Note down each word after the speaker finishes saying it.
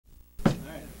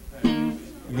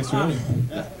I guess we're ready.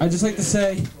 I'd just like to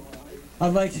say,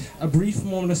 I'd like a brief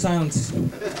moment of silence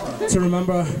to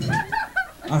remember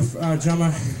our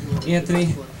drummer, Anthony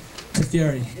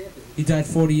Tofuri. He died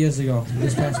 40 years ago,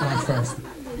 this past March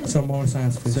 1st. So a moment of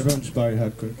silence, please. Everyone just bow your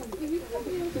head quick.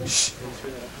 Shh.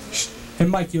 Hey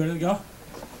Mike, you ready to go?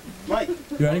 Mike! You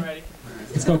ready? I'm ready.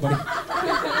 Let's go, buddy.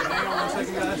 Hang on 1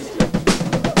 second, guys.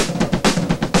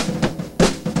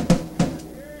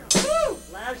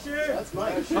 That's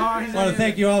Mike. I I want to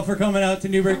thank you all for coming out to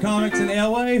Newbury Comics and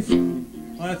Alewife. I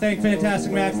want to thank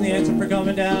Fantastic Max and the Answer for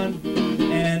coming down.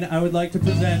 And I would like to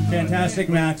present Fantastic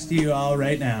Max to you all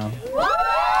right now.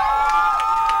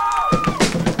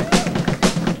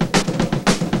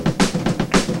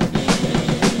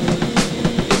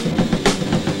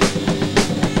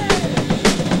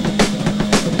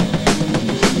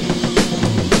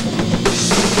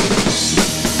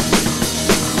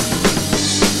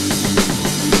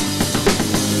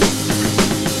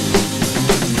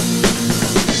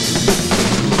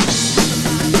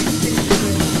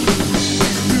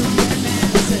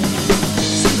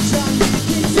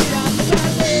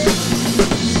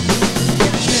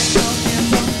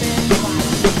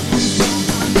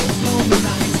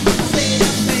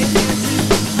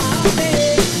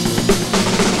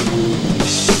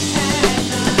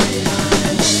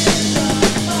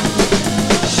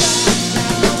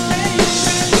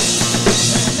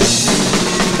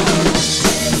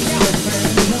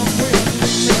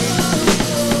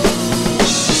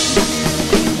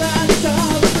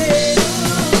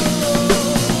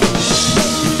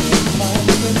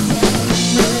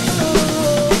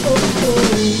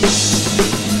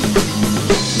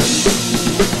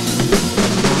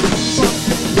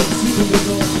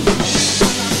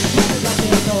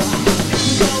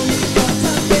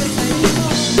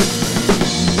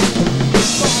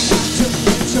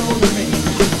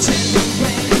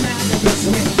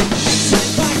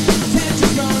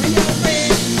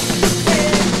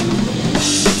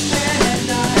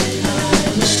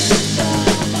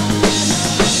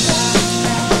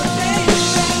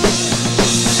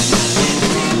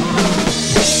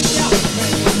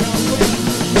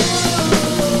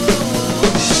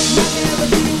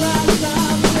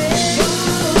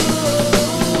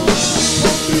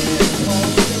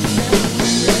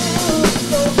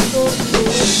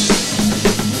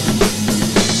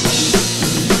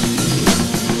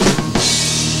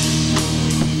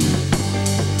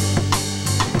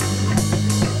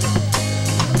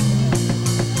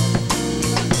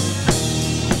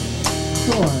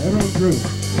 Everyone through.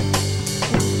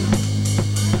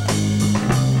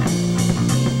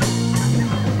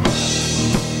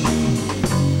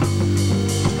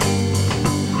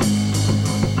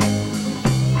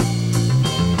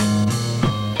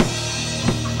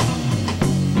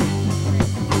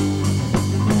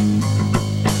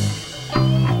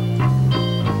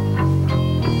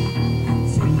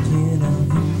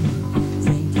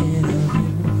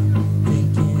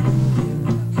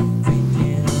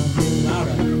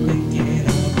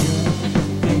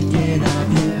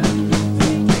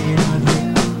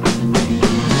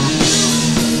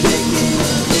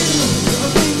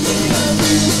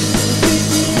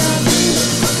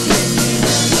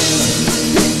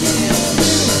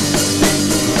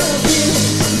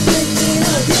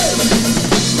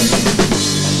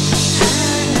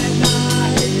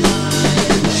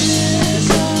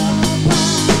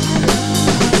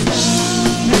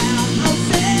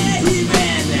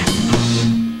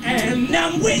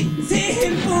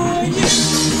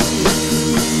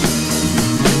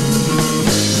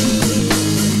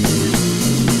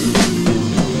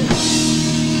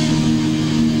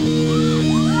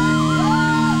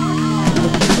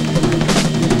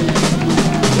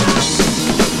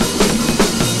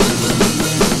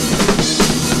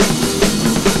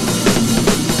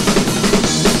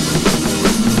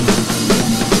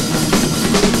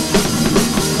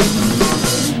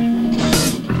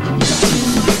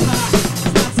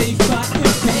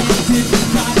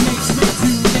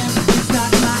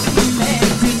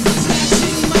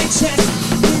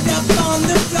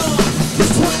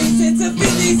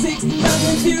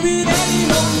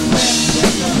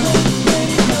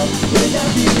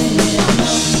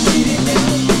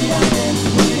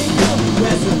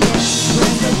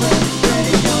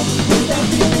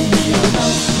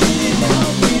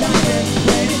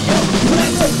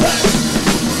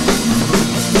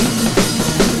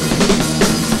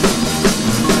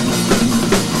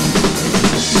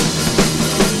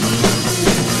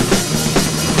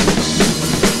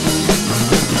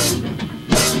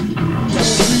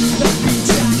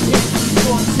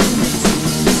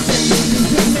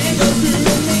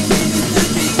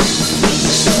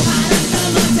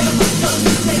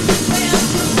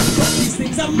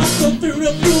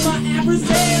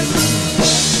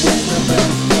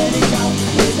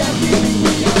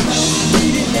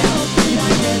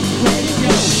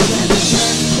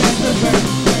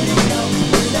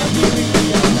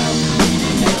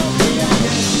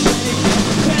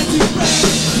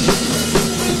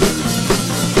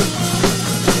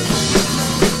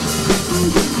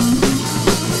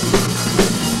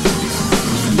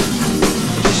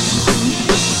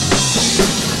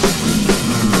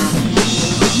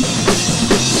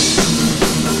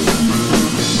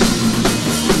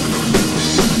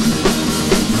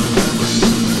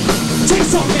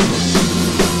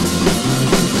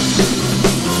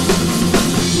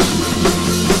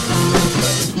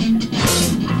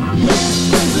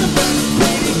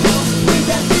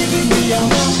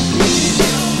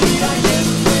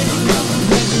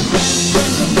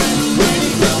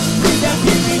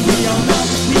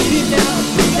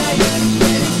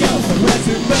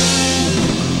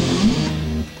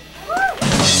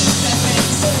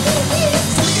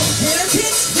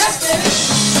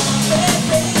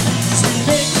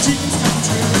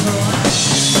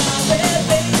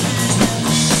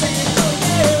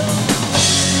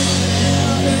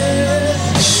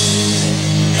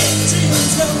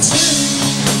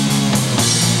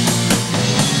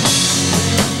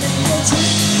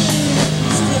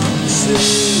 Have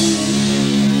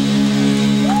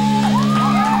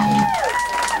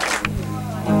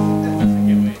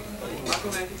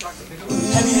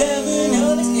you ever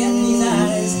noticed Anthony's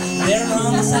eyes? They're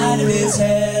on the side of his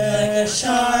head like a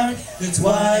shark. That's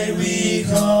why we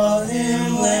call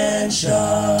him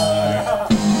Landshark.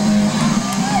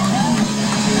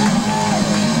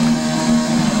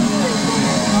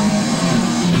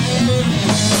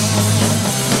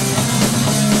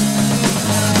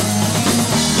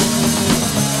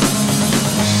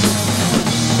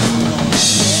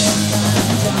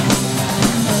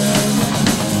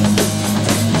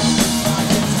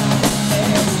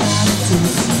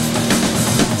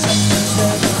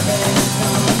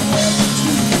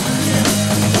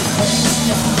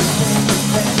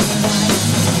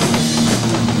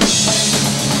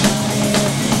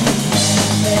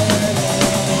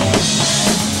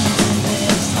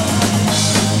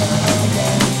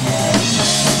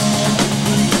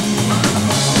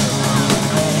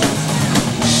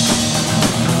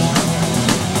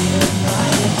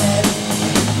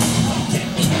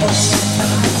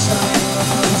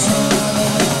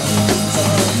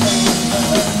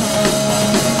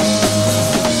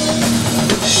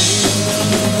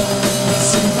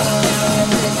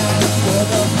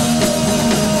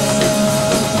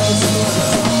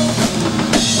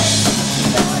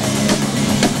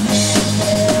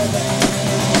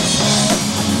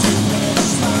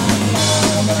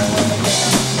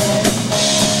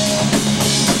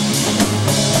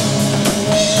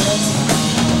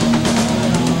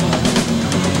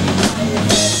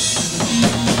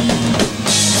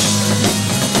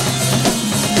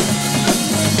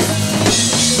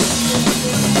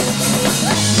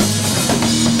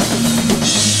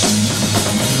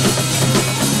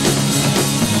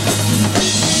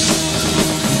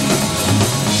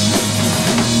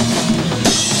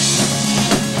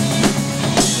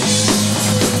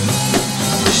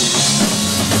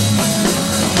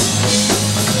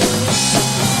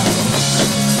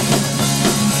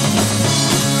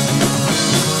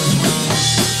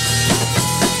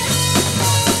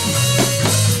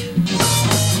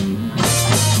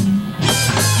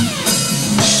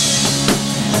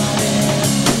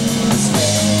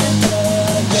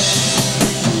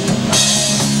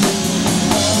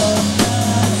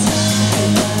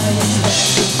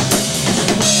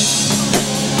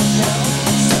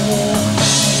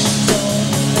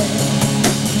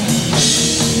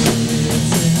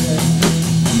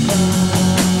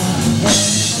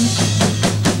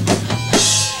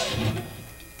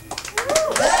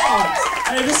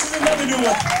 Hey, this is another new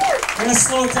one. We're gonna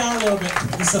slow it down a little bit.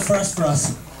 This is the first for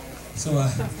us. So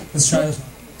let's try this one.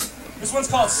 This one's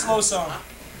called Slow Song.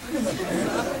 Oh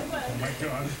my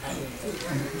god.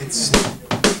 It's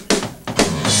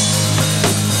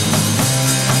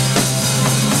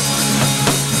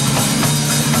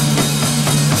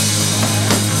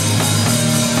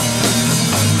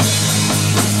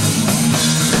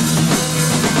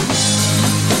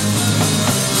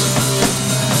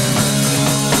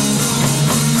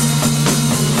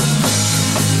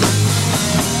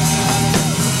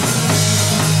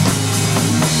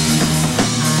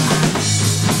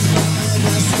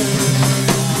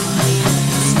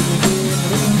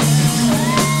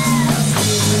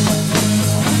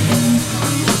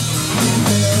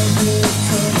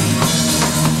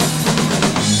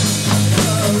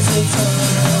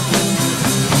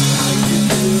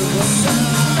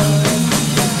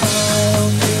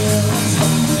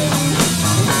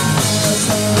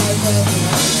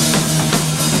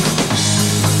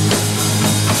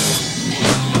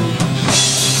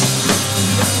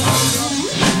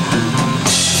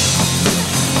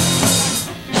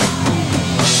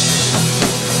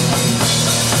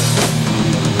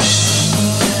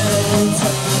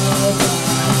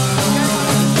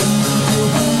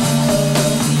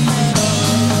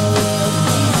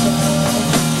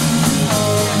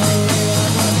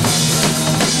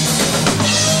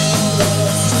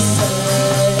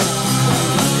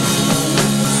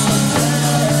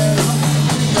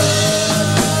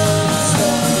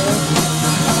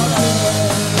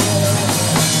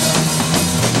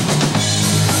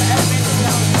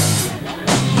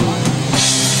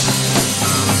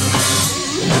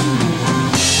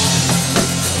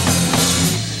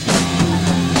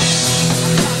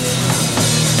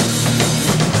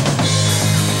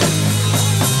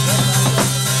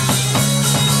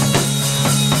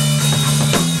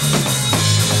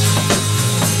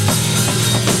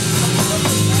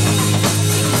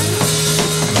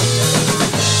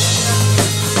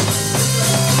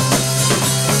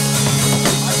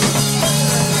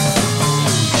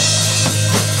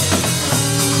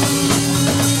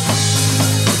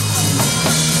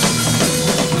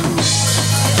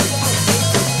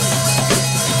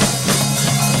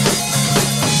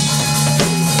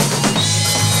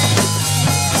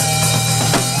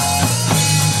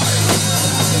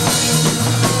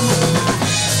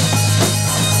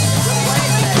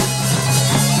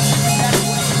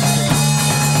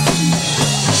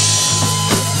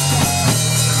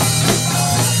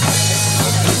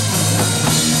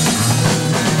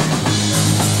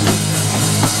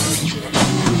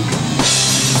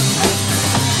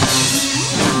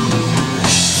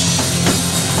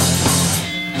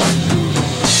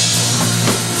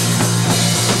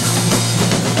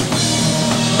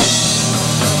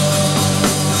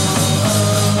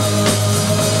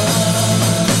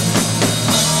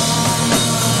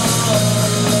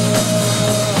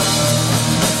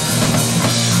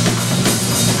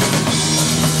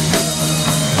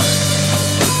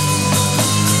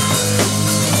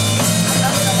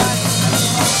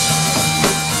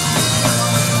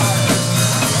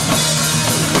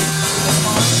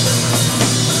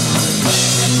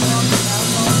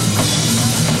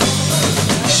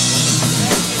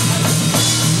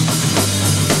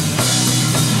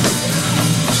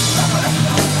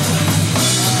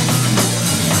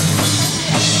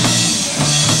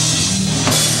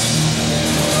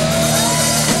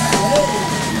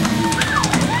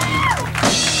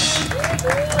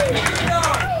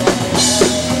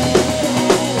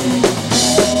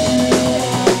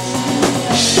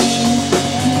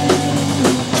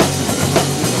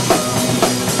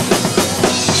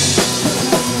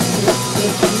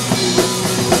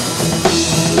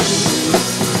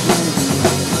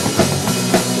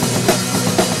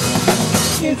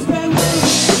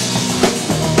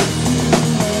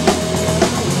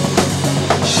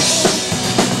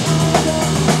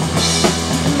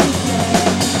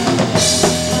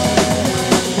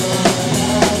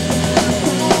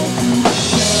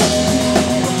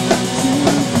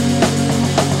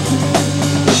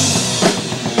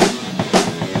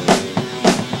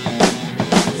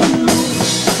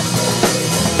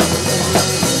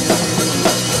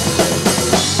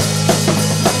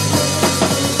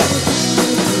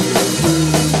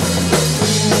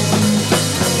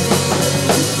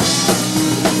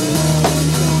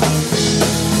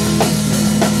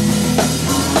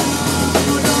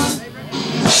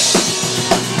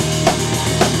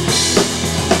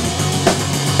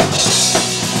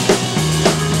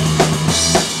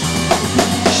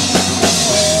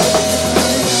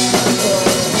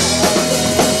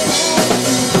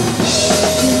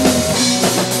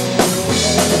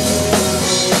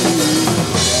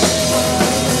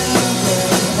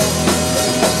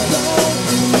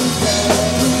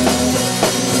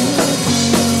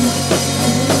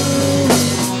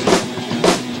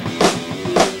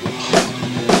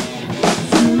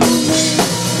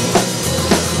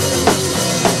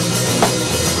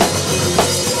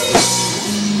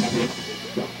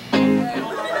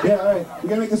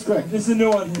quick. This is a new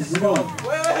one. This is a new one.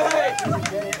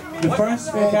 The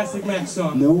first Fantastic Max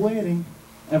song No waiting.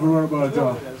 ever wrote about a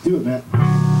dog. Do it, Matt.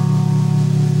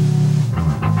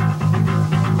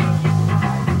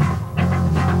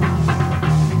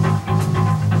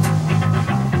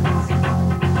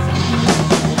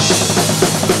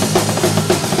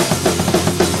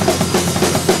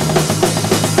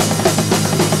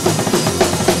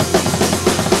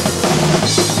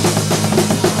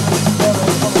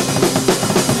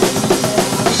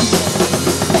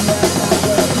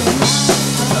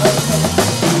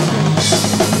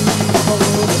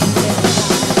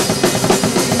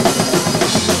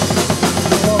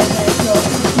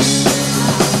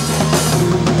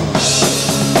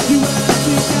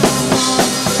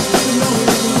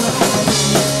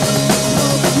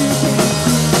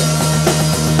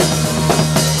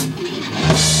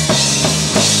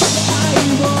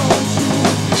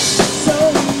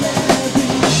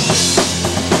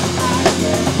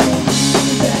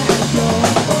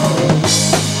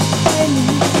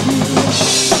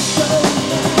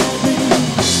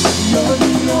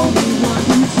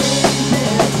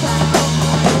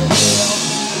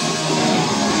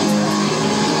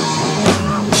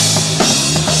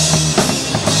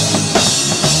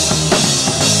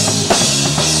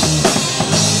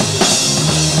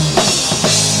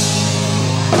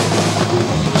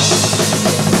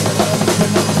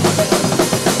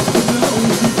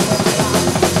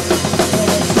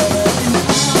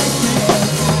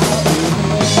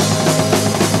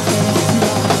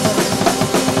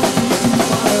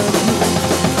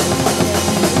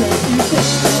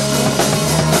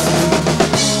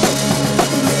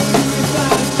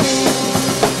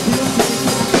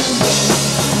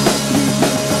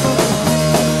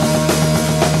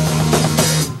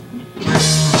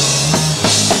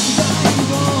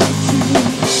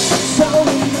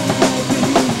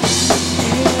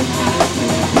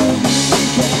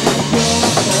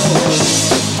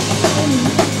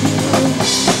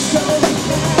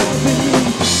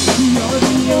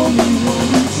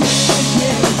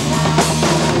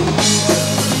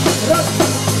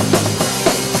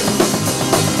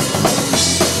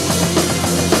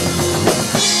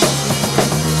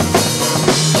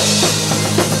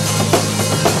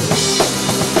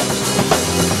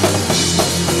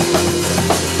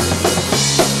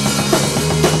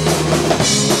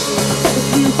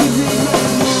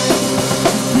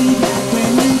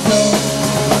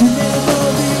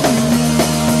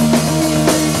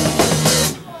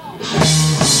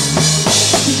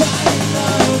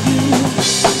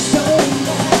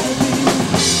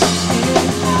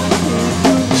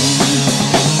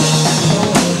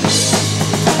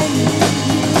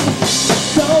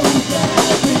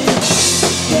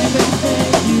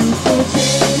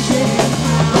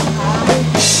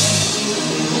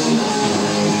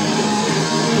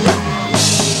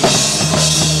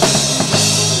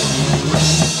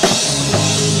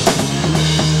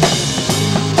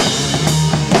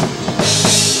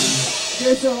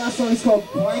 So the last song is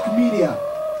called Blank Media.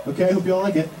 Okay, hope you all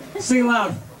like it. Sing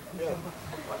loud.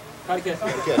 Try to kiss.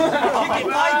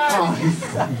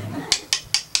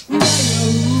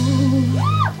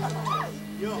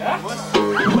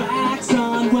 Wax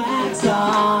on, wax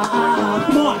off.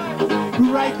 Come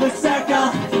on. Right the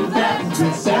circle, left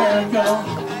the circle.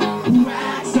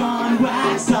 Wax on,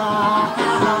 wax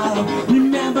off.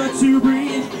 Remember to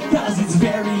breathe, cause it's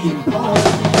very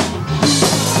important.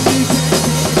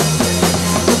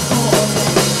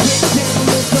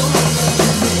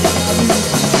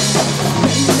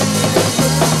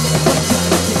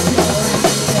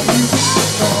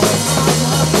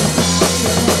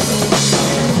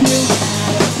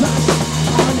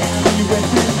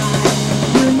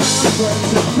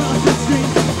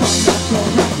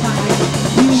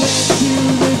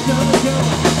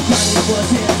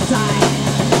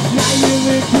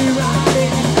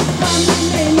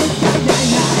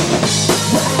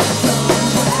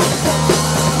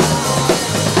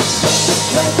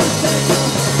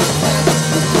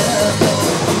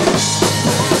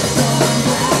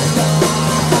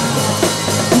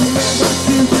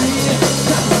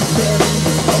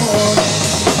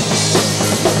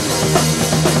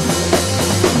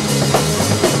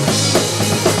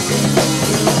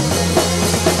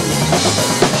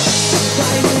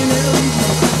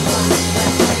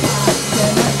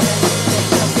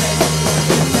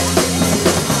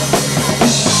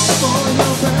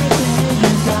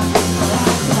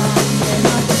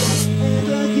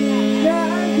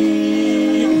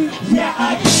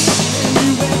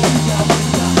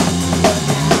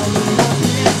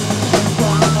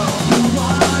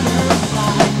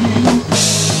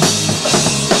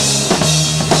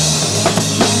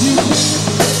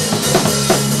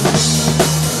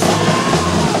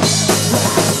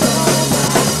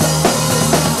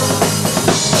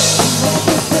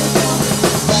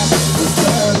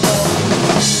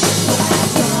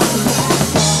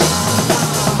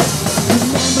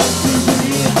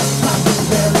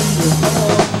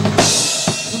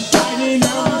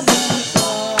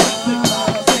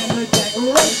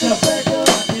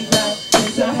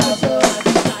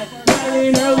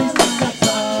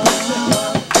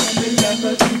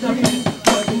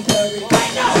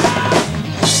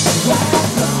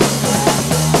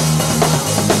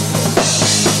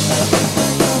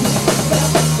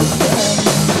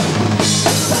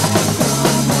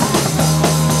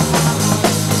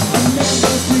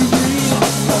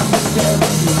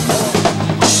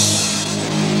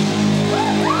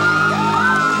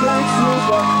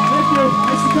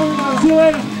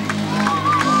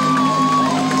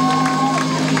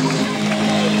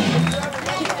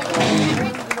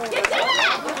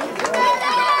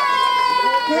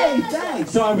 Hey,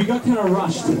 thanks. Sorry, we got kind of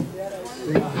rushed.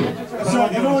 So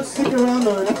everyone stick around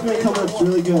though, the next man coming up's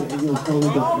really good and you'll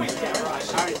totally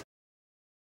go.